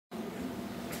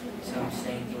Psalms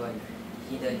 91.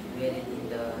 He that dwelleth in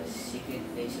the secret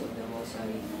place of the Most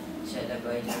High shall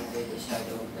abide under the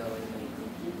shadow of the Almighty.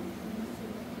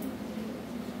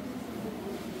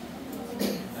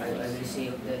 I will say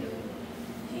of the Lord,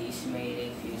 He is my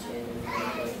refuge and my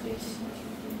fortress.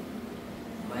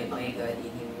 My God,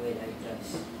 in Him will I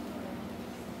trust.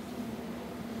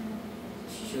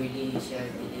 Surely He shall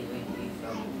deliver thee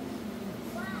from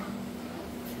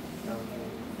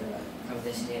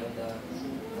the snare of the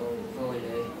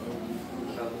fowler and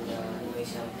from the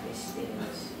noisome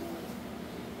pestilence.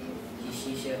 He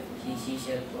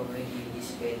shall cover thee with His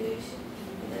feathers,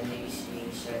 and under His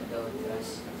wings shalt thou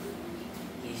trust.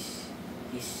 His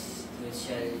truth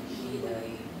shall be thy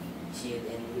shield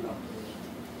and buckler.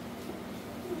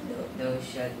 Thou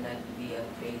shalt not be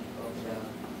afraid of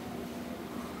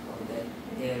the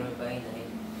terror by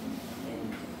night, and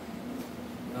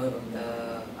nor of the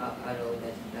arrow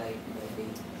that flieth by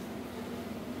day.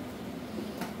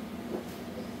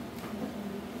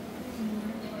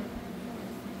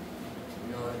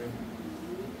 Nor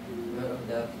of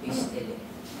the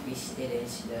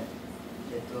pestilence that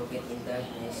walketh in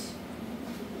darkness,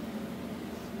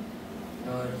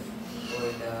 nor for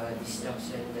the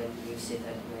destruction that useth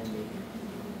at noonday.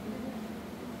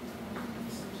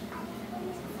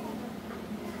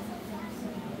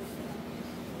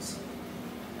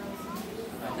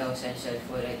 1,000 shall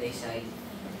fall at thy side,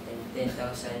 and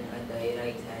 10,000 at thy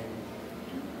right hand,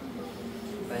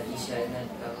 but it shall not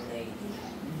come nigh thee.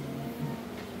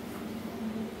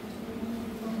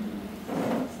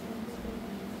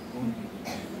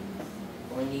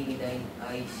 Only with thine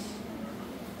eyes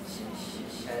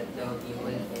shalt thou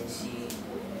behold and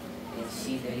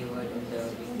see the reward of the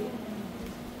wicked.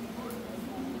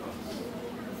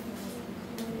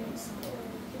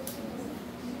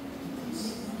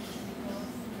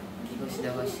 Because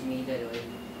thou hast made the Lord,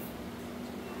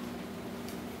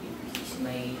 which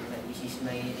is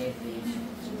my refuge,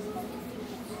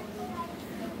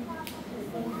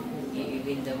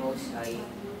 even the Most High,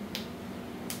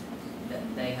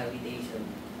 thy habitation.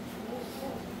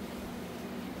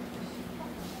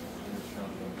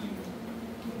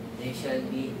 There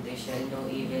shall no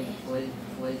evil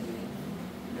fall thee,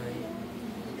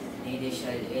 neither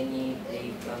shall any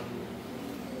plague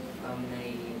come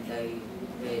nigh thy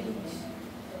dwellings.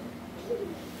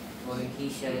 For He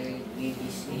shall give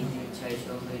His angel charge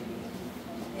over thee,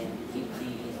 and keep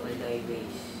thee in all thy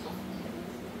ways.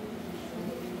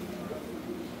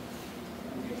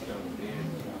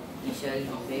 He shall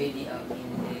bear thee up in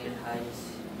their hands,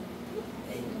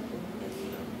 and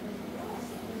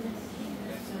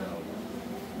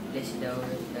lest thou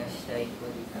dash thy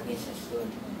foot against a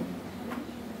stone.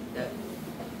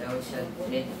 Thou shalt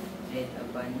tread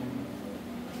upon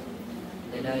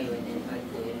the lion and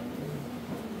adder,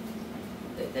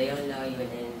 the young lion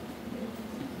and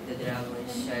the dragon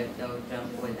shalt thou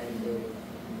trample under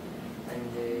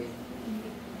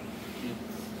feet.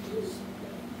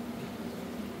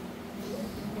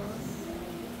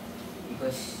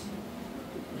 Because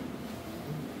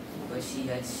He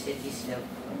hath set His love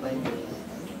upon me,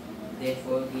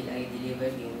 therefore will I deliver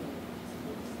Him.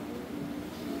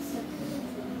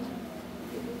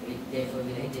 Therefore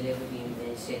will I deliver Him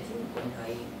and set Him on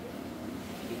high,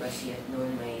 because He hath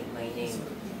known my name.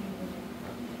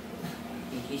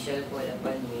 He shall call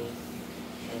upon me,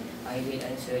 and I will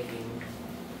answer him,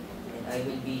 and I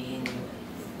will be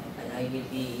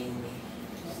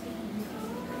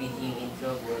with him in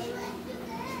trouble.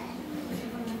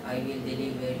 I will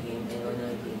deliver him and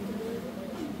honor him.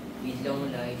 With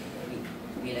long life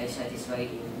will I satisfy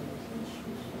him,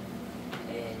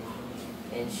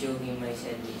 and show him my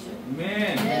salvation.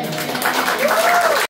 Amen.